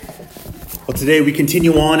Well, today we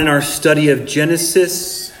continue on in our study of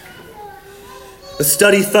Genesis, a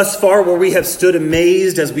study thus far where we have stood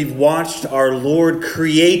amazed as we've watched our Lord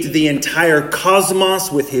create the entire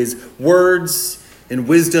cosmos with his words and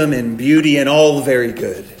wisdom and beauty and all very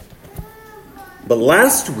good. But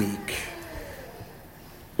last week,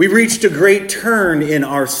 we reached a great turn in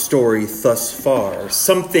our story thus far.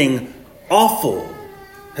 Something awful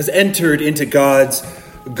has entered into God's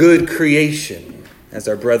good creation, as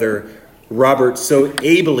our brother Robert so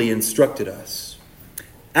ably instructed us.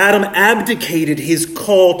 Adam abdicated his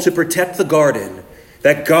call to protect the garden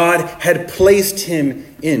that God had placed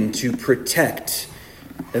him in to protect.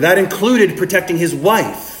 And that included protecting his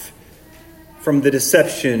wife from the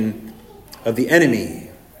deception of the enemy.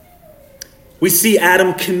 We see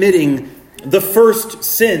Adam committing the first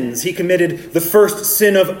sins. He committed the first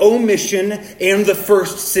sin of omission and the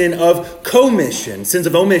first sin of commission. Sins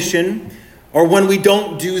of omission are when we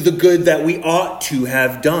don't do the good that we ought to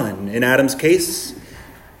have done. In Adam's case,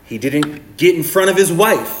 he didn't get in front of his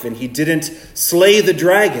wife and he didn't slay the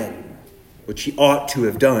dragon, which he ought to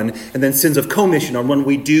have done. And then sins of commission are when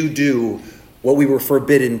we do what we were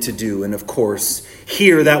forbidden to do. And of course,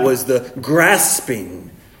 here that was the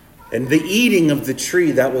grasping and the eating of the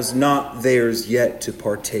tree that was not theirs yet to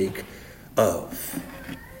partake of.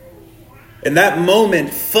 And that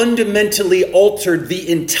moment fundamentally altered the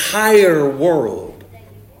entire world.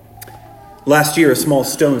 Last year, a small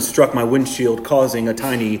stone struck my windshield, causing a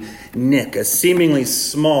tiny nick, a seemingly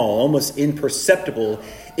small, almost imperceptible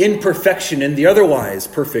imperfection in the otherwise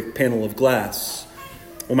perfect panel of glass.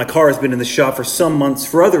 Well, my car has been in the shop for some months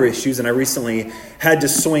for other issues, and I recently had to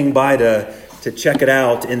swing by to check it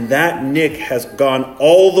out, and that nick has gone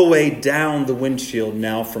all the way down the windshield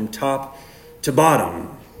now from top to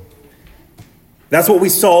bottom. That's what we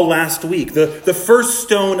saw last week. The first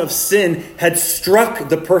stone of sin had struck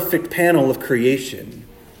the perfect panel of creation.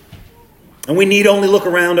 And we need only look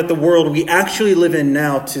around at the world we actually live in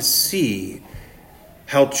now to see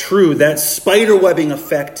how true that spiderwebbing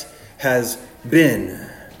effect has been.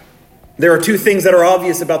 There are two things that are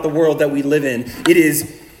obvious about the world that we live in. It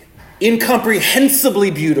is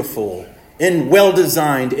incomprehensibly beautiful and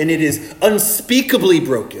well-designed, and it is unspeakably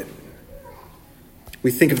broken. We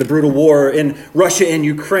think of the brutal war in Russia and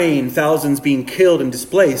Ukraine, thousands being killed and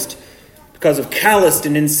displaced because of calloused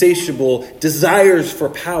and insatiable desires for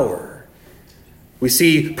power. We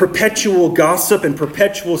see perpetual gossip and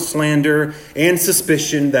perpetual slander and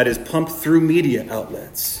suspicion that is pumped through media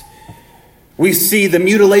outlets. We see the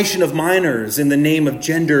mutilation of minors in the name of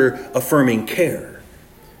gender-affirming care.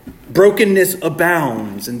 Brokenness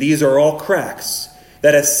abounds, and these are all cracks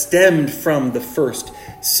that have stemmed from the first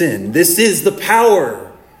sin. This is the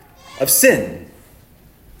power of sin.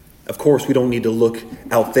 Of course, we don't need to look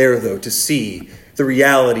out there, though, to see the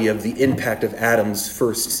reality of the impact of Adam's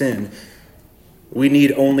first sin. We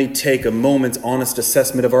need only take a moment's honest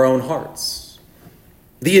assessment of our own hearts.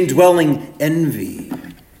 The indwelling envy,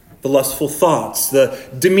 the lustful thoughts, the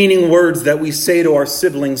demeaning words that we say to our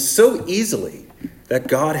siblings so easily that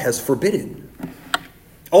God has forbidden.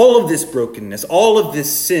 All of this brokenness, all of this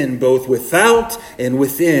sin, both without and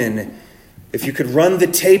within, if you could run the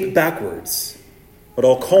tape backwards, it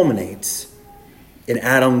all culminates in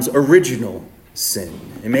Adam's original sin.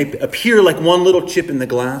 It may appear like one little chip in the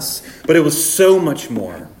glass, but it was so much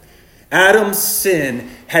more. Adam's sin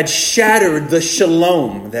had shattered the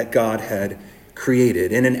shalom that God had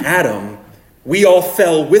created. And in Adam, we all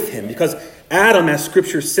fell with him because Adam, as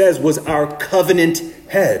Scripture says, was our covenant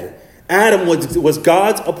head. Adam was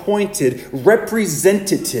God's appointed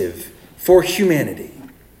representative for humanity.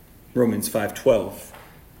 Romans 5:12.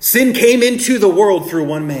 Sin came into the world through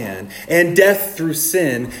one man, and death through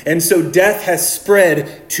sin, and so death has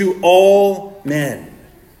spread to all men.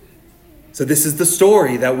 So this is the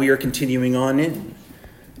story that we are continuing on in.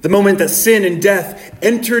 The moment that sin and death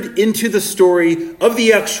entered into the story of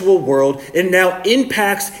the actual world and now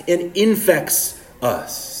impacts and infects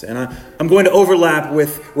us. And I'm going to overlap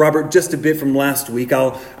with Robert just a bit from last week.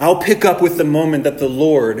 I'll pick up with the moment that the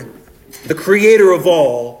Lord, the creator of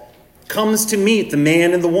all, comes to meet the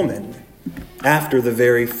man and the woman after the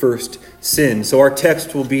very first sin. So our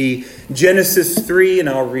text will be Genesis 3, and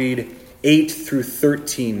I'll read 8 through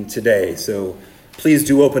 13 today. So please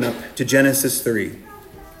do open up to Genesis 3.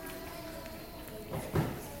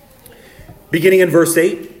 Beginning in verse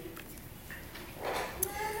 8.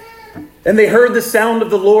 And they heard the sound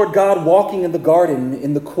of the Lord God walking in the garden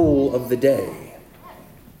in the cool of the day.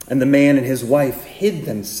 And the man and his wife hid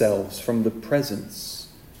themselves from the presence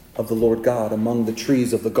of the Lord God among the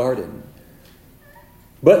trees of the garden.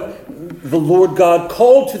 But the Lord God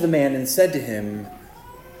called to the man and said to him,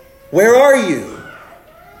 where are you?"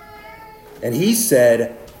 And he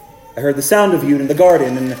said, "I heard the sound of you in the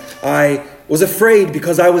garden, and I was afraid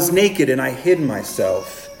because I was naked and I hid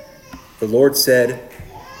myself." The Lord said,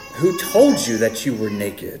 "Who told you that you were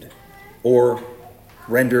naked?" Or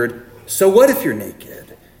rendered, "So what if you're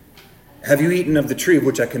naked? Have you eaten of the tree of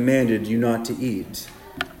which I commanded you not to eat?"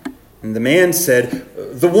 And the man said,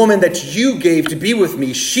 "The woman that you gave to be with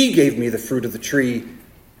me, she gave me the fruit of the tree,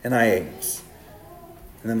 and I ate."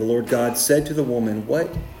 And then the Lord God said to the woman,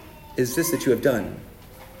 "What is this that you have done?"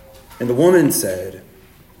 And the woman said,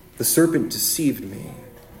 "The serpent deceived me,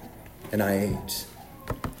 and I ate."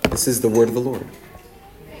 This is the word of the Lord.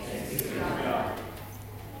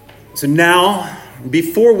 So now,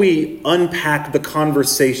 before we unpack the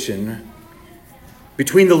conversation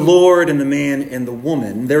between the Lord and the man and the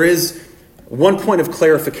woman, there is one point of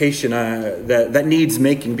clarification that needs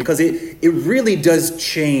making, because it really does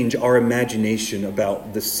change our imagination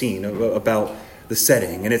about the scene, about the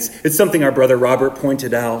setting. And it's something our brother Robert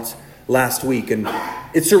pointed out last week. And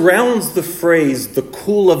it surrounds the phrase, "the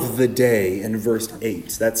cool of the day," in verse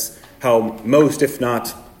 8. That's how most, if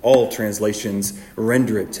not all, translations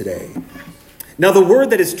render it today. Now, the word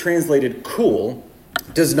that is translated cool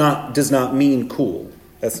does not mean cool.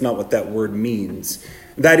 That's not what that word means.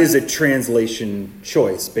 That is a translation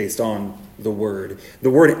choice based on the word. The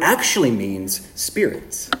word actually means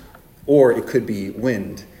spirits, or it could be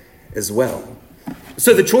wind as well.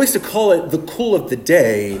 So the choice to call it the cool of the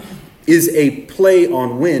day is a play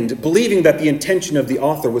on wind, believing that the intention of the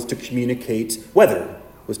author was to communicate weather,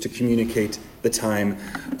 was to communicate the time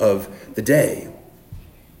of the day.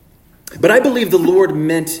 But I believe the Lord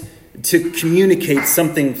meant to communicate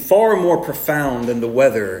something far more profound than the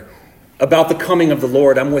weather about the coming of the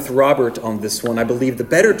Lord. I'm with Robert on this one. I believe the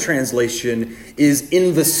better translation is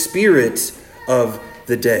 "in the spirit of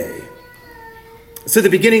the day." So the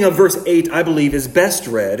beginning of verse 8, I believe, is best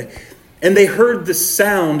read, "And they heard the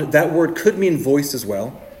sound." That word could mean voice as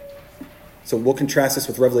well. So we'll contrast this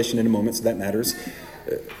with Revelation in a moment, so that matters.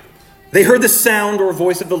 They heard the sound or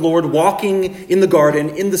voice of the Lord walking in the garden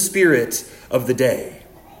in the spirit of the day.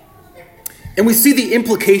 And we see the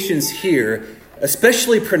implications here,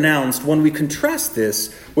 especially pronounced when we contrast this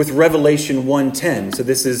with Revelation 1:10. So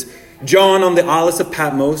this is John on the Isles of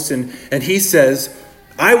Patmos, and he says,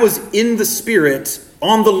 "I was in the Spirit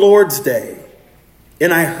on the Lord's day,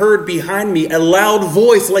 and I heard behind me a loud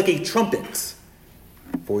voice like a trumpet."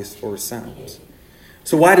 Voice or sound.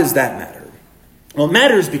 So why does that matter? Well, it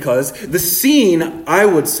matters because the scene, I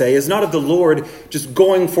would say, is not of the Lord just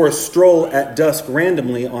going for a stroll at dusk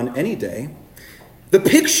randomly on any day. The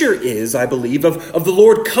picture is, I believe, of the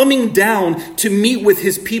Lord coming down to meet with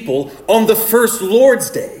his people on the first Lord's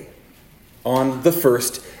Day, on the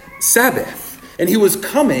first Sabbath. And he was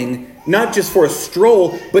coming not just for a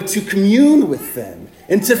stroll, but to commune with them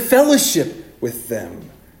and to fellowship with them.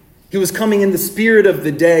 He was coming in the spirit of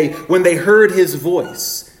the day when they heard his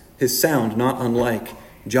voice, his sound, not unlike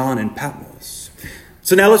John in Patmos.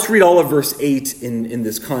 So now let's read all of verse 8 in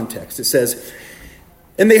this context. It says,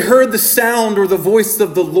 "And they heard the sound or the voice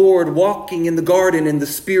of the Lord walking in the garden in the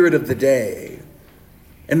spirit of the day.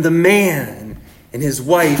 And the man and his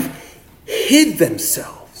wife hid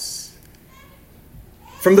themselves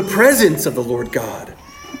from the presence of the Lord God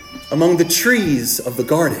among the trees of the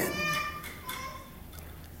garden."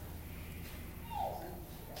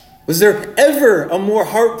 Was there ever a more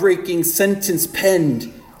heartbreaking sentence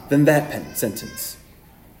penned than that sentence?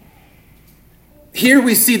 Here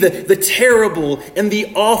we see the terrible and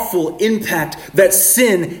the awful impact that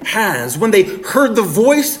sin has. When they heard the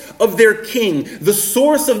voice of their king, the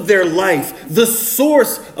source of their life, the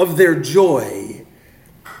source of their joy,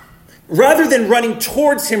 rather than running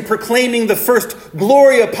towards him proclaiming the first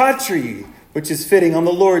Gloria Patri, which is fitting on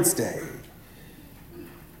the Lord's Day,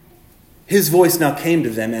 his voice now came to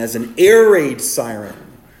them as an air raid siren,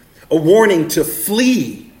 a warning to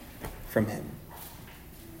flee from him.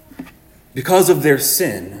 Because of their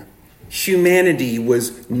sin, humanity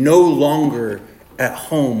was no longer at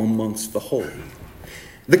home amongst the holy.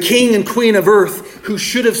 The king and queen of earth, who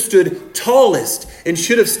should have stood tallest and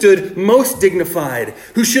should have stood most dignified,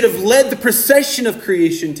 who should have led the procession of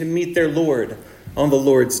creation to meet their Lord on the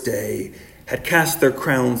Lord's Day, had cast their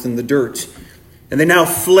crowns in the dirt. And they now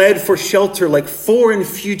fled for shelter like foreign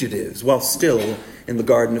fugitives while still in the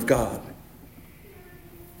garden of God.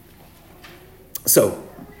 So,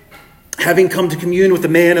 having come to commune with the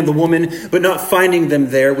man and the woman, but not finding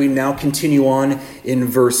them there, we now continue on in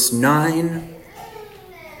verse 9.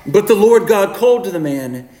 "But the Lord God called to the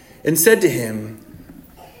man and said to him,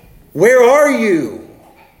 'Where are you?'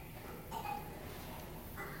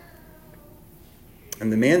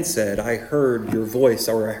 And the man said, I heard your voice,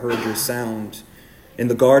 or I heard your sound in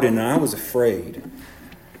the garden, and I was afraid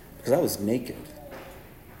because I was naked.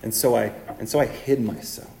 And so I hid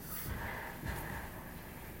myself.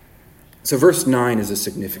 So verse 9 is a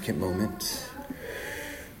significant moment,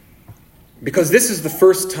 because this is the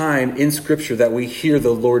first time in Scripture that we hear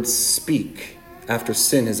the Lord speak after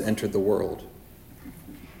sin has entered the world.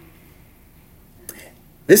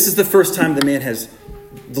 This is the first time the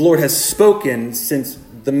Lord has spoken since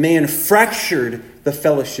the man fractured the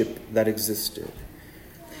fellowship that existed.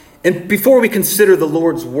 And before we consider the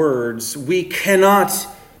Lord's words, we cannot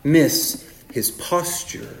miss his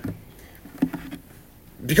posture,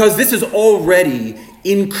 because this is already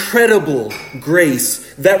incredible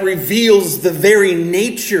grace that reveals the very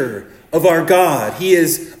nature of our God. He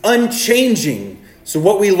is unchanging. So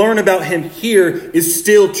what we learn about him here is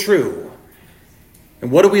still true.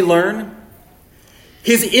 And what do we learn?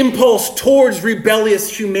 His impulse towards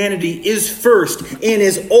rebellious humanity is first and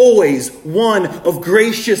is always one of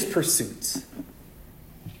gracious pursuit.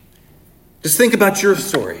 Just think about your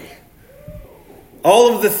story.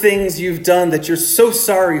 All of the things you've done that you're so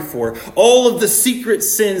sorry for. All of the secret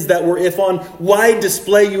sins that were, if on wide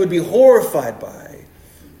display, you would be horrified by.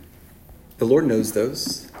 The Lord knows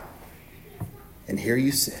those. And here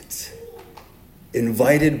you sit,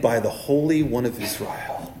 invited by the Holy One of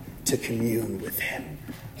Israel to commune with him.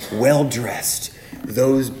 Well-dressed,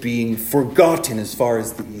 those being forgotten as far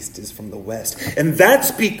as the east is from the west. And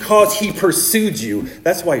that's because he pursued you.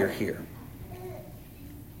 That's why you're here.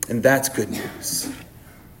 And that's good news.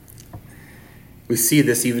 We see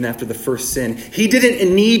this even after the first sin. He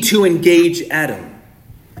didn't need to engage Adam.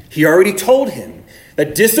 He already told him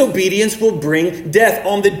that disobedience will bring death.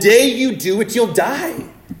 On the day you do it, you'll die.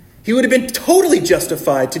 He would have been totally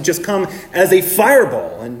justified to just come as a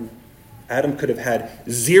fireball, and Adam could have had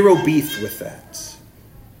zero beef with that.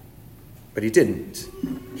 But he didn't.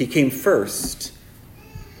 He came first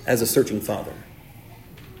as a searching father,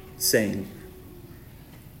 saying,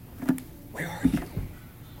 where are you?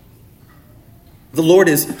 The Lord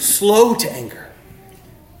is slow to anger,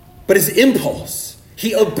 but his impulse,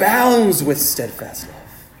 he abounds with steadfast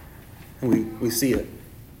love. And we see it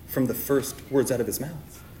from the first words out of his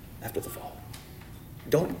mouth after the fall.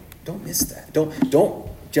 Don't miss that. Don't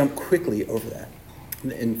jump quickly over that.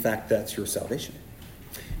 In fact, that's your salvation.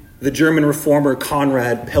 The German reformer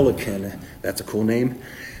Conrad Pelikan, that's a cool name,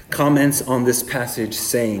 comments on this passage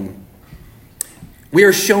saying, we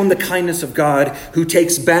are shown the kindness of God, who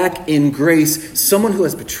takes back in grace someone who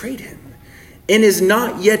has betrayed him and is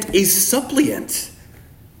not yet a suppliant,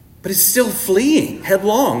 but is still fleeing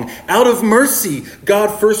headlong. Out of mercy,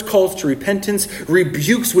 God first calls to repentance,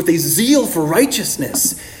 rebukes with a zeal for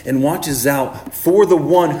righteousness, and watches out for the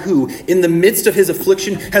one who, in the midst of his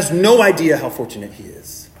affliction, has no idea how fortunate he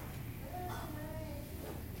is.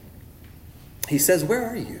 He says, where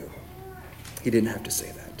are you? He didn't have to say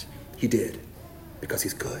that. He did, because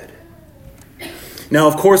he's good. Now,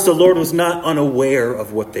 of course, the Lord was not unaware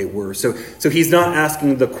of what they were. So he's not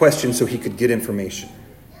asking the question so he could get information.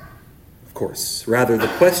 Of course. Rather, the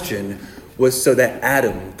question was so that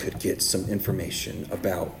Adam could get some information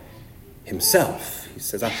about himself. He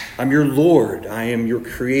says, I'm your Lord. I am your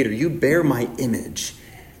creator. You bear my image.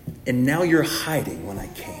 And now you're hiding when I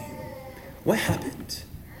came. What happened?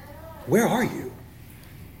 Where are you?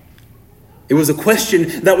 It was a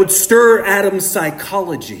question that would stir Adam's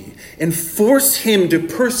psychology and force him to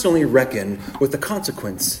personally reckon with the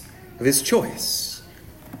consequence of his choice.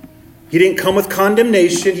 He didn't come with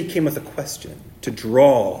condemnation. He came with a question to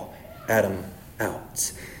draw Adam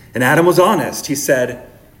out. And Adam was honest. He said,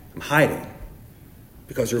 I'm hiding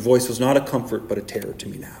because your voice was not a comfort but a terror to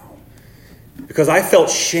me now. Because I felt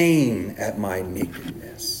shame at my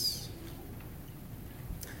nakedness.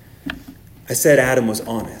 I said Adam was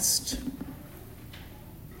honest.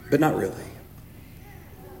 But not really.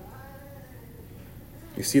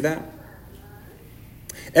 You see that?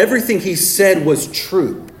 Everything he said was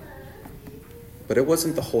true, but it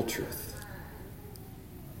wasn't the whole truth.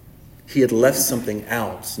 He had left something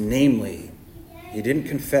out, namely, he didn't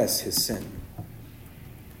confess his sin.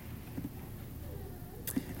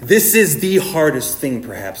 This is the hardest thing,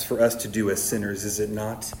 perhaps, for us to do as sinners, is it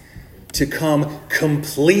not? To come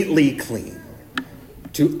completely clean,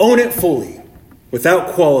 to own it fully,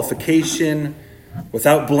 without qualification,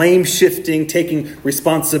 without blame shifting, taking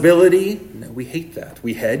responsibility. No, we hate that.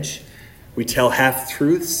 We hedge. We tell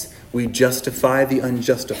half-truths. We justify the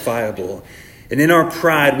unjustifiable. And in our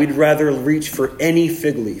pride, we'd rather reach for any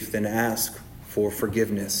fig leaf than ask for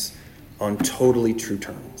forgiveness on totally true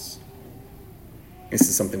terms. This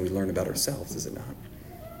is something we learn about ourselves, is it not?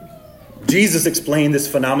 Jesus explained this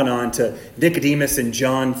phenomenon to Nicodemus in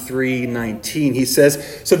John 3:19. He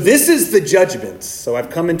says, so this is the judgment. So I've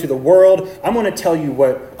come into the world. I'm going to tell you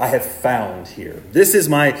what I have found here. This is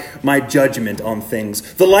my judgment on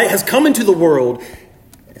things. The light has come into the world,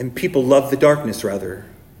 and people love the darkness rather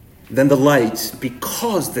than the light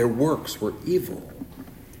because their works were evil.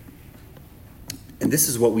 And this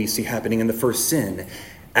is what we see happening in the first sin.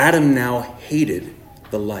 Adam now hated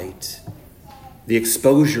the light, the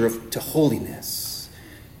exposure to holiness,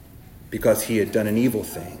 because he had done an evil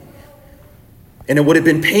thing. And it would have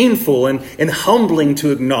been painful and humbling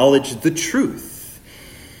to acknowledge the truth.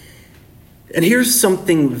 And here's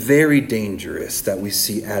something very dangerous that we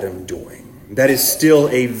see Adam doing. That is still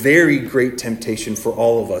a very great temptation for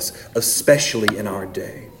all of us, especially in our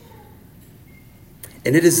day.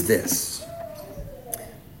 And it is this.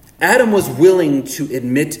 Adam was willing to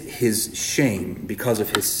admit his shame because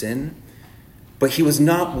of his sin, but he was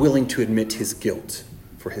not willing to admit his guilt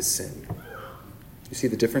for his sin. You see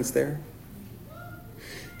the difference there?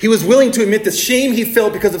 He was willing to admit the shame he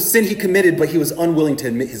felt because of sin he committed, but he was unwilling to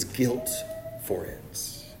admit his guilt for it.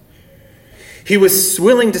 He was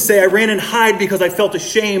willing to say, I ran and hide because I felt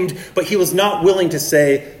ashamed, but he was not willing to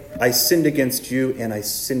say, I sinned against you and I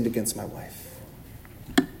sinned against my wife.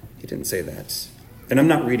 He didn't say that. And I'm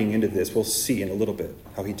not reading into this. We'll see in a little bit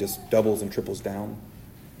how he just doubles and triples down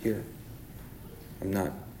here. I'm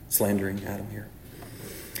not slandering Adam here.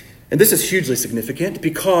 And this is hugely significant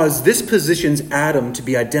because this positions Adam to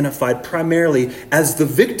be identified primarily as the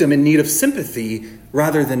victim in need of sympathy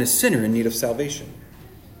rather than a sinner in need of salvation.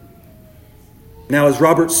 Now, as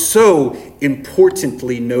Robert so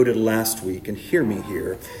importantly noted last week, and hear me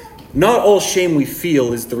here, not all shame we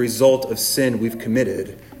feel is the result of sin we've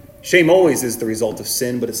committed. Shame always is the result of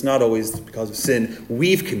sin, but it's not always because of sin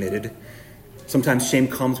we've committed. Sometimes shame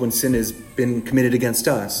comes when sin has been committed against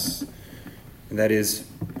us. And that is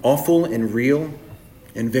awful and real,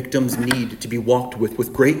 and victims need to be walked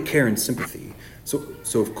with great care and sympathy.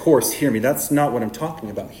 So of course, hear me, that's not what I'm talking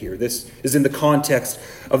about here. This is in the context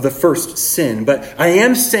of the first sin. But I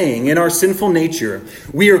am saying in our sinful nature,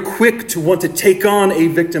 we are quick to want to take on a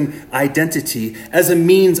victim identity as a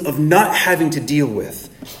means of not having to deal with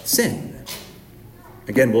sin.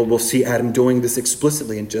 Again, we'll see Adam doing this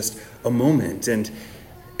explicitly in just a moment. And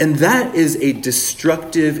that is a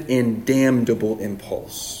destructive and damnable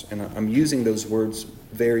impulse. And I'm using those words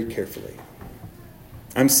very carefully.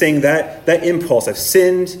 I'm saying that impulse, I've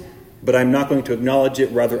sinned, but I'm not going to acknowledge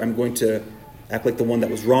it. Rather, I'm going to act like the one that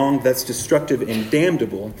was wrong. That's destructive and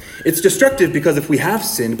damnable. It's destructive because if we have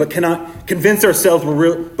sinned, but cannot convince ourselves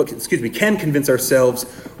can convince ourselves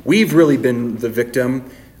we've really been the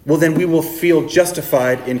victim, well, then we will feel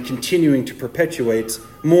justified in continuing to perpetuate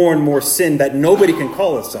more and more sin that nobody can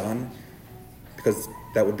call us on, because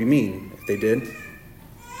that would be mean if they did.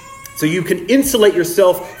 So you can insulate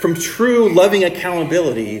yourself from true loving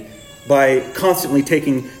accountability by constantly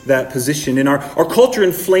taking that position. And our culture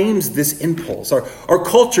inflames this impulse. Our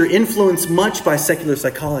culture, influenced much by secular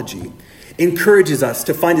psychology, encourages us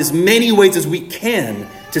to find as many ways as we can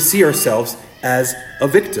to see ourselves as a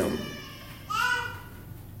victim.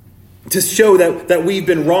 To show that we've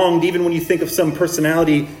been wronged, even when you think of some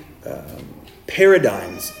personality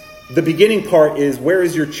paradigms. The beginning part is, where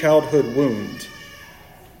is your childhood wound?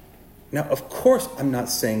 Now, of course, I'm not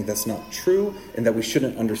saying that's not true and that we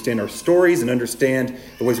shouldn't understand our stories and understand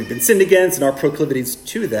the ways we've been sinned against and our proclivities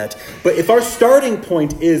to that. But if our starting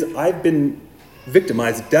point is, I've been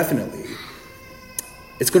victimized, definitely,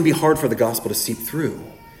 it's going to be hard for the gospel to seep through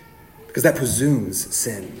because that presumes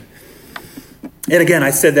sin. And again,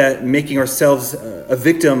 I said that making ourselves a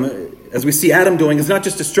victim, as we see Adam doing, is not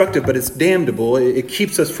just destructive, but it's damnable. It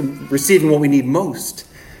keeps us from receiving what we need most.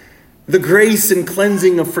 The grace and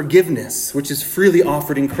cleansing of forgiveness, which is freely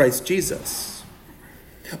offered in Christ Jesus.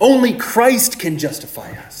 Only Christ can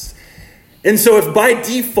justify us. And so if by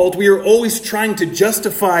default we are always trying to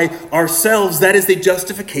justify ourselves, that is a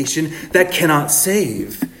justification that cannot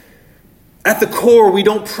save. At the core, we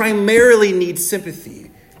don't primarily need sympathy.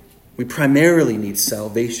 We primarily need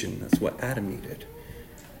salvation. That's what Adam needed.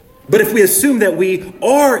 But if we assume that we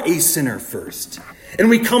are a sinner first, and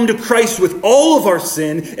we come to Christ with all of our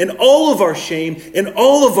sin and all of our shame and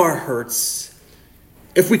all of our hurts,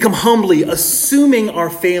 if we come humbly, assuming our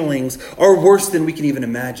failings are worse than we can even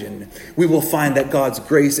imagine, we will find that God's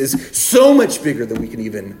grace is so much bigger than we can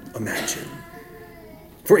even imagine.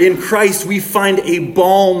 For in Christ we find a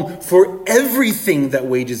balm for everything that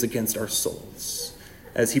wages against our souls.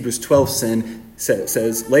 As Hebrews 12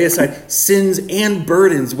 says, lay aside sins and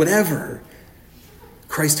burdens, whatever.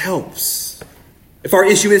 Christ helps. If our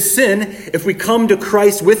issue is sin, if we come to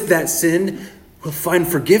Christ with that sin, we'll find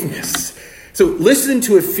forgiveness. So listen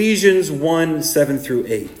to Ephesians 1, 7 through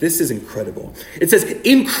 8. This is incredible. It says,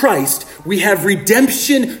 in Christ we have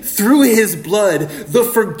redemption through his blood, the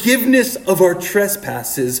forgiveness of our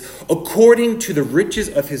trespasses, according to the riches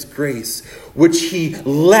of his grace, which he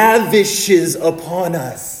lavishes upon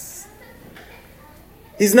us.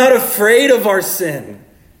 He's not afraid of our sin.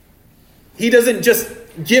 He doesn't just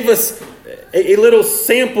give us a little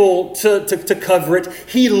sample to cover it.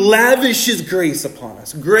 He lavishes grace upon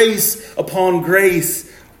us. Grace upon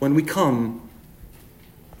grace when we come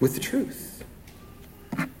with the truth.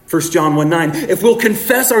 1 John 1:9. If we'll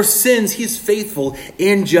confess our sins, he's faithful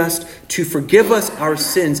and just to forgive us our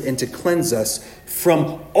sins and to cleanse us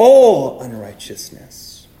from all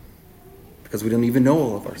unrighteousness. Because we don't even know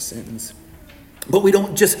all of our sins. But we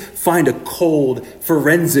don't just find a cold,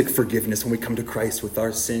 forensic forgiveness when we come to Christ with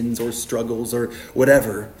our sins or struggles or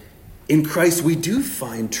whatever. In Christ, we do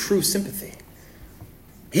find true sympathy.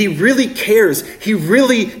 He really cares. He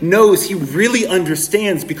really knows. He really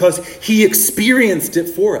understands because he experienced it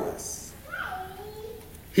for us.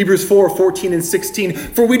 Hebrews 4:14 and 16.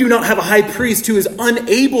 For we do not have a high priest who is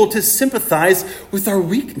unable to sympathize with our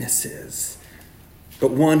weaknesses,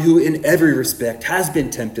 but one who in every respect has been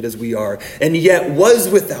tempted as we are, and yet was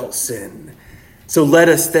without sin. So let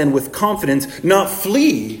us then with confidence not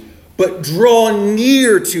flee, but draw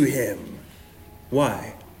near to him.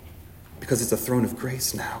 Why? Because it's a throne of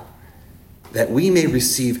grace now, that we may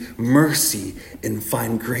receive mercy and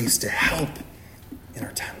find grace to help in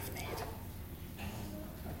our time of need.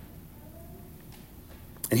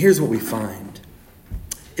 And here's what we find.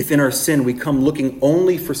 If in our sin we come looking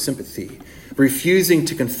only for sympathy, refusing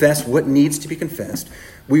to confess what needs to be confessed,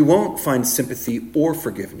 we won't find sympathy or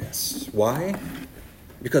forgiveness. Why?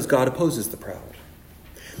 Because God opposes the proud.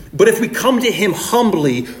 But if we come to him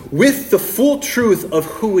humbly with the full truth of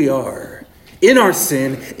who we are, in our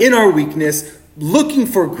sin, in our weakness, looking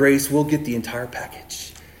for grace, we'll get the entire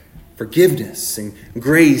package. Forgiveness and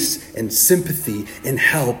grace and sympathy and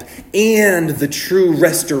help and the true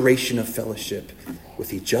restoration of fellowship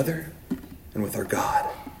with each other and with our God.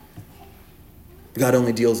 God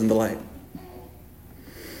only deals in the light.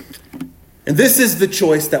 And this is the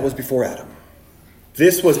choice that was before Adam.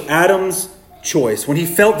 This was Adam's choice. When he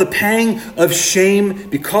felt the pang of shame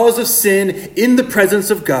because of sin in the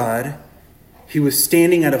presence of God, he was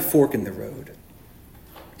standing at a fork in the road.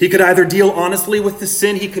 He could either deal honestly with the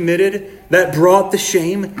sin he committed that brought the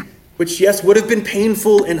shame, which, yes, would have been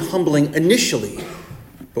painful and humbling initially,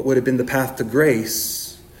 but would have been the path to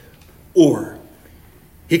grace, or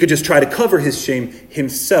he could just try to cover his shame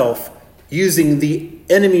himself using the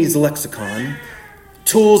enemy's lexicon,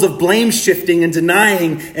 tools of blame shifting and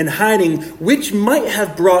denying and hiding, which might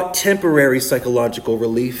have brought temporary psychological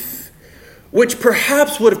relief, which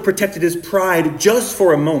perhaps would have protected his pride just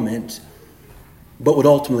for a moment, but would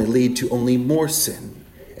ultimately lead to only more sin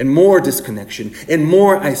and more disconnection and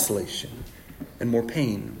more isolation and more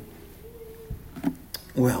pain.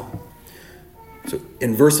 Well, so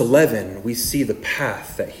in verse 11, we see the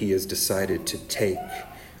path that he has decided to take.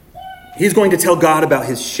 He's going to tell God about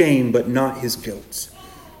his shame, but not his guilt.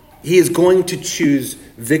 He is going to choose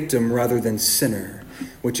victim rather than sinner,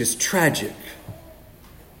 which is tragic,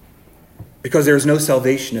 because there is no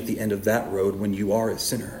salvation at the end of that road when you are a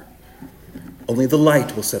sinner. Only the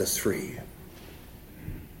light will set us free.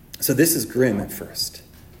 So this is grim at first.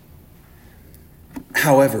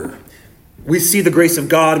 However, we see the grace of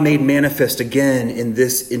God made manifest again in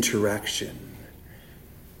this interaction.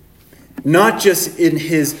 Not just in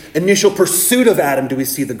his initial pursuit of Adam do we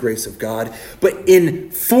see the grace of God, but in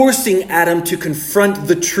forcing Adam to confront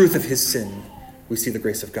the truth of his sin, we see the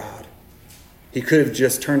grace of God. He could have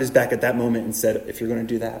just turned his back at that moment and said, if you're going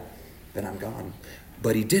to do that, then I'm gone.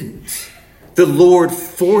 But he didn't. The Lord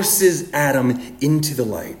forces Adam into the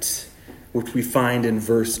light, which we find in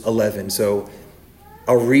verse 11. So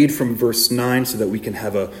I'll read from verse 9 so that we can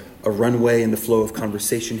have a runway in the flow of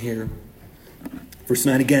conversation here. Verse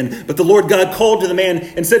 9 again. But the Lord God called to the man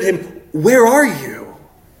and said to him, where are you?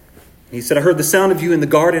 And he said, I heard the sound of you in the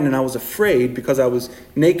garden, and I was afraid because I was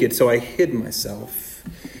naked, so I hid myself.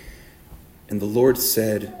 And the Lord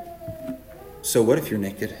said, so what if you're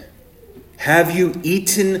naked? Have you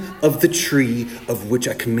eaten of the tree of which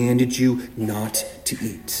I commanded you not to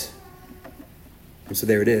eat? And so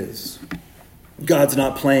there it is. God's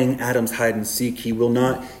not playing Adam's hide and seek. He will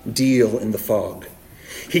not deal in the fog.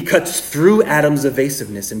 He cuts through Adam's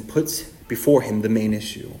evasiveness and puts before him the main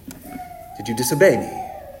issue. Did you disobey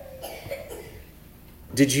me?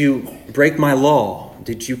 Did you break my law?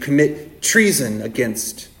 Did you commit treason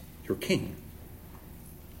against your king?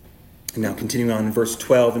 And now continuing on in verse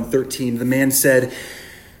 12 and 13, the man said,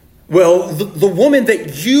 well, the woman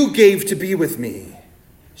that you gave to be with me,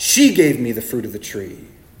 she gave me the fruit of the tree,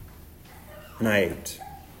 and I ate.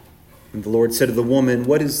 And the Lord said to the woman,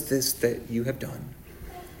 what is this that you have done?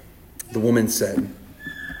 The woman said,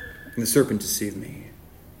 the serpent deceived me,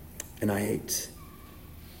 and I ate.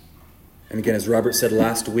 And again, as Robert said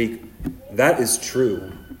last week, that is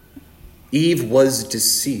true. Eve was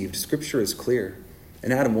deceived. Scripture is clear.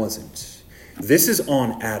 And Adam wasn't. This is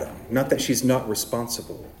on Adam. Not that she's not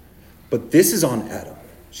responsible. But this is on Adam.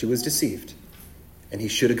 She was deceived. And he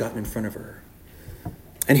should have gotten in front of her.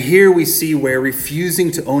 And here we see where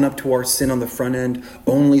refusing to own up to our sin on the front end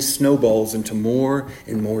only snowballs into more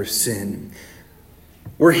and more sin.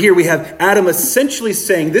 Where here we have Adam essentially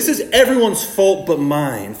saying, this is everyone's fault but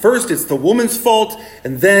mine. First, it's the woman's fault,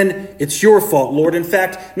 and then it's your fault, Lord. In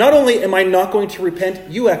fact, not only am I not going to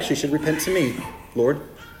repent, you actually should repent to me, Lord.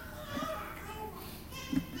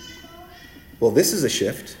 Well, this is a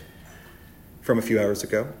shift from a few hours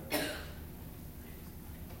ago.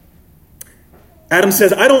 Adam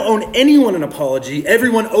says, I don't owe anyone an apology.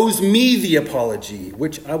 Everyone owes me the apology,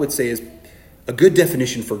 which I would say is a good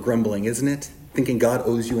definition for grumbling, isn't it? Thinking God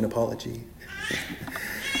owes you an apology.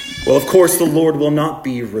 Well, of course, the Lord will not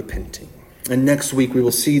be repenting. And next week, we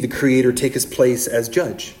will see the Creator take his place as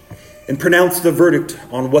judge and pronounce the verdict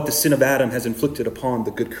on what the sin of Adam has inflicted upon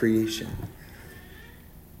the good creation.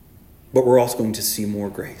 But we're also going to see more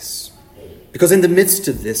grace. Because in the midst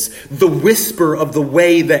of this, the whisper of the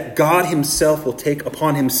way that God himself will take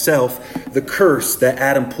upon himself the curse that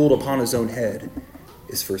Adam pulled upon his own head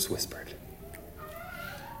is first whispered.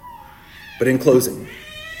 But in closing,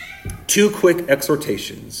 two quick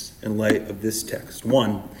exhortations in light of this text.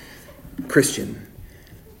 One, Christian,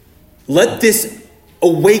 let this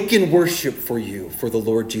awaken worship for you for the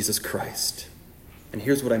Lord Jesus Christ. And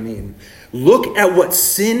here's what I mean. Look at what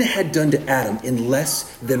sin had done to Adam in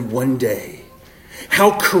less than one day.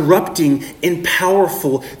 How corrupting and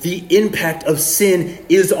powerful the impact of sin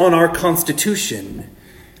is on our constitution.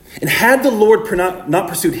 And had the Lord not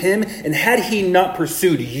pursued him, and had he not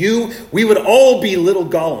pursued you, we would all be little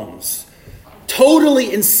golems,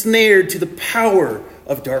 totally ensnared to the power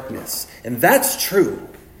of darkness. And that's true.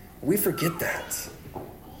 We forget that.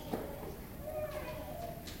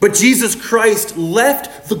 But Jesus Christ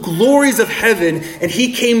left the glories of heaven and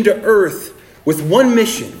he came to earth with one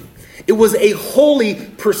mission. It was a holy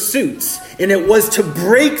pursuit, and it was to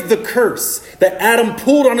break the curse that Adam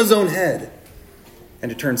pulled on his own head and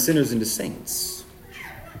to turn sinners into saints.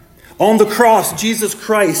 On the cross, Jesus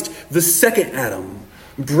Christ, the second Adam,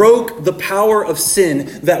 broke the power of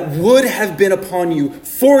sin that would have been upon you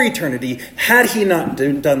for eternity had he not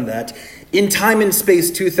done that in time and space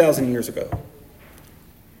 2,000 years ago.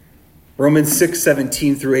 Romans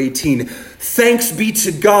 6:17 through 18. Thanks be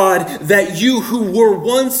to God that you who were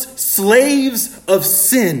once slaves of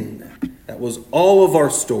sin. That was all of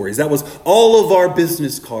our stories. That was all of our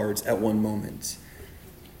business cards at one moment.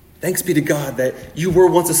 Thanks be to God that you were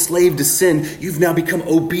once a slave to sin. You've now become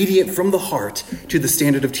obedient from the heart to the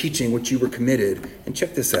standard of teaching which you were committed. And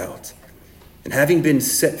check this out. And having been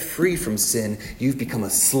set free from sin, you've become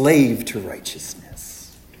a slave to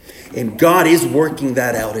righteousness. And God is working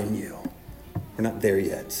that out in you. We're not there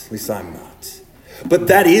yet. At least I'm not. But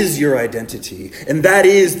that is your identity. And that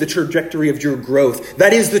is the trajectory of your growth.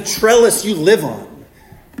 That is the trellis you live on.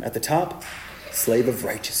 At the top, slave of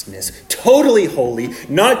righteousness. Totally holy.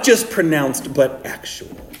 Not just pronounced, but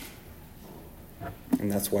actual.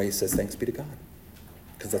 And that's why he says thanks be to God.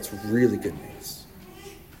 Because that's really good news.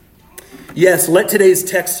 Yes, let today's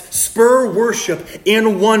text spur worship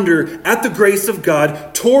and wonder at the grace of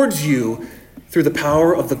God towards you through the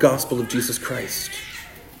power of the gospel of Jesus Christ.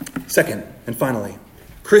 Second, and finally,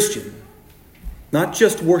 Christian, not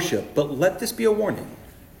just worship, but let this be a warning.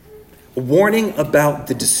 A warning about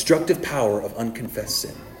the destructive power of unconfessed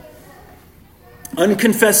sin.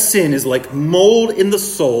 Unconfessed sin is like mold in the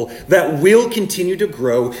soul that will continue to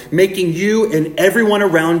grow, making you and everyone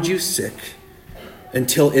around you sick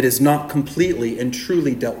until it is not completely and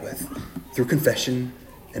truly dealt with through confession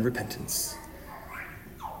and repentance.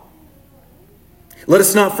 Let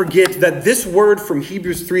us not forget that this word from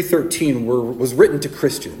Hebrews 3:13 was written to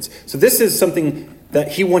Christians. So this is something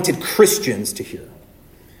that he wanted Christians to hear.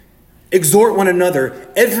 Exhort one another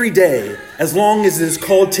every day, as long as it is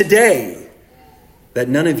called today, that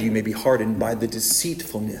none of you may be hardened by the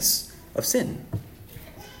deceitfulness of sin.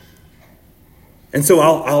 And so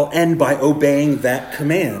I'll end by obeying that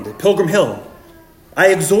command. Pilgrim Hill, I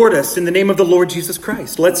exhort us in the name of the Lord Jesus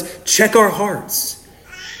Christ. Let's check our hearts.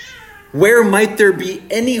 Where might there be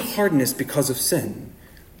any hardness because of sin?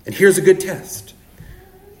 And here's a good test.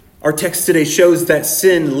 Our text today shows that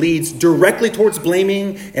sin leads directly towards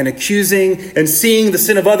blaming and accusing and seeing the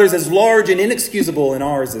sin of others as large and inexcusable and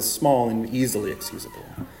ours as small and easily excusable.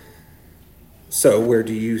 So where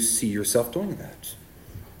do you see yourself doing that?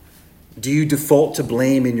 Do you default to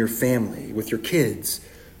blame in your family, with your kids,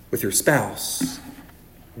 with your spouse?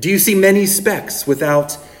 Do you see many specks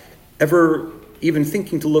without ever even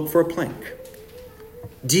thinking to look for a plank?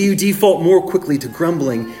 Do you default more quickly to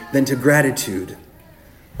grumbling than to gratitude?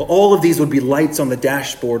 Well, all of these would be lights on the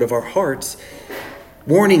dashboard of our hearts,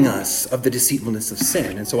 warning us of the deceitfulness of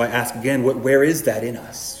sin. And so I ask again, where is that in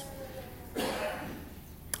us?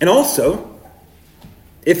 And also,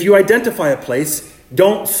 if you identify a place,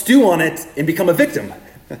 don't stew on it and become a victim.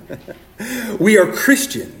 We are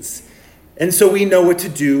Christians, and so we know what to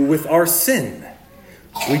do with our sin.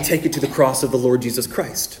 We take it to the cross of the Lord Jesus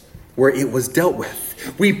Christ, where it was dealt with.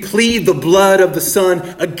 We plead the blood of the Son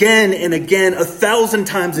again and again, 1,000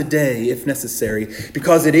 times a day, if necessary,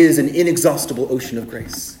 because it is an inexhaustible ocean of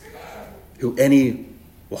grace, who any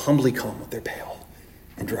will humbly come with their pail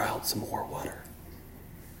and draw out some more water.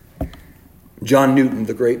 John Newton,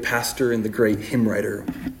 the great pastor and the great hymn writer,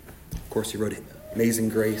 of course, he wrote Amazing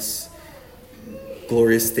Grace,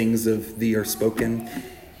 glorious things of thee are spoken.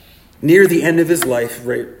 Near the end of his life,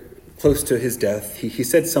 right close to his death, he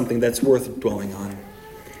said something that's worth dwelling on.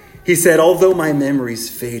 He said, although my memory's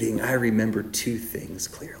fading, I remember two things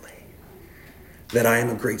clearly. That I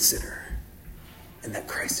am a great sinner and that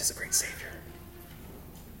Christ is a great Savior.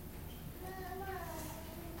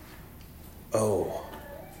 Oh,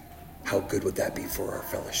 how good would that be for our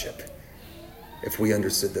fellowship if we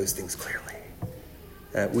understood those things clearly.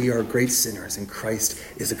 That we are great sinners and Christ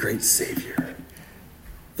is a great Savior.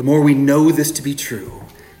 The more we know this to be true,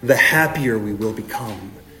 the happier we will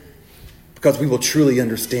become, because we will truly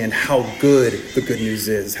understand how good the good news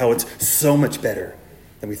is, how it's so much better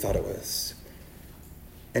than we thought it was.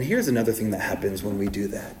 And here's another thing that happens when we do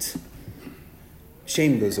that.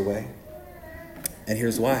 Shame goes away. And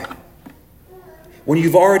here's why. When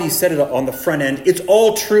you've already said it on the front end, it's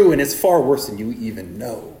all true and it's far worse than you even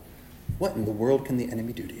know. What in the world can the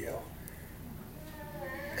enemy do to you?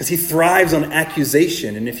 Because he thrives on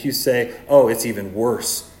accusation. And if you say, oh, it's even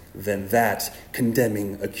worse than that,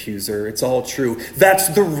 condemning accuser, it's all true. That's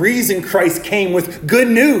the reason Christ came with good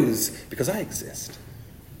news, because I exist.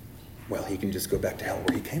 Well, he can just go back to hell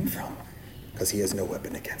where he came from, because he has no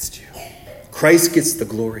weapon against you. Christ gets the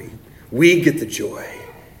glory. We get the joy.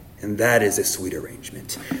 And that is a sweet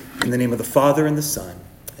arrangement. In the name of the Father and the Son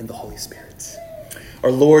and the Holy Spirit.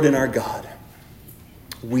 Our Lord and our God,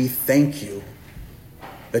 we thank you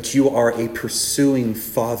that you are a pursuing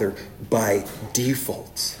Father by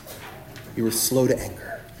default. You are slow to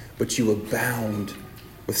anger, but you abound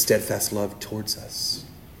with steadfast love towards us.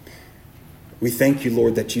 We thank you,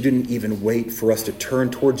 Lord, that you didn't even wait for us to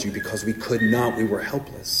turn towards you because we could not, we were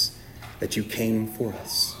helpless, that you came for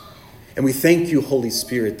us. And we thank you, Holy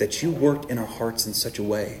Spirit, that you worked in our hearts in such a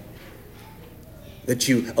way that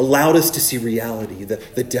you allowed us to see reality,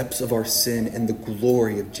 the depths of our sin and the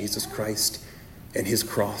glory of Jesus Christ and his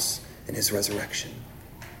cross and his resurrection.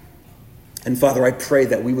 And Father, I pray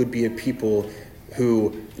that we would be a people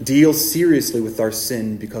who deal seriously with our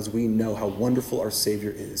sin because we know how wonderful our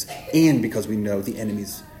Savior is and because we know the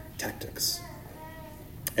enemy's tactics.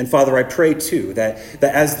 And Father, I pray too that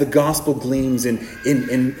as the gospel gleams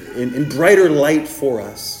in brighter light for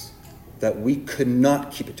us, that we could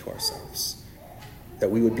not keep it to ourselves, that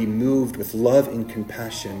we would be moved with love and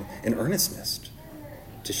compassion and earnestness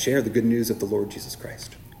to share the good news of the Lord Jesus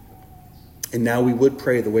Christ. And now we would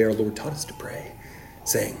pray the way our Lord taught us to pray,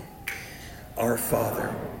 saying, Our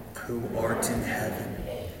Father, who art in heaven,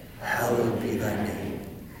 hallowed be thy name.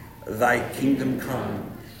 Thy kingdom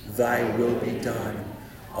come, thy will be done,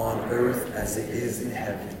 on earth as it is in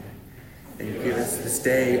heaven. And give us this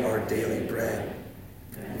day our daily bread.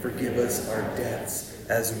 And forgive us our debts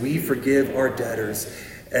as we forgive our debtors.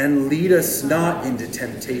 And lead us not into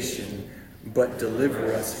temptation, but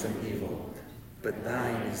deliver us from evil. But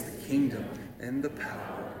thine is the kingdom and the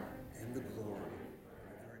power and the glory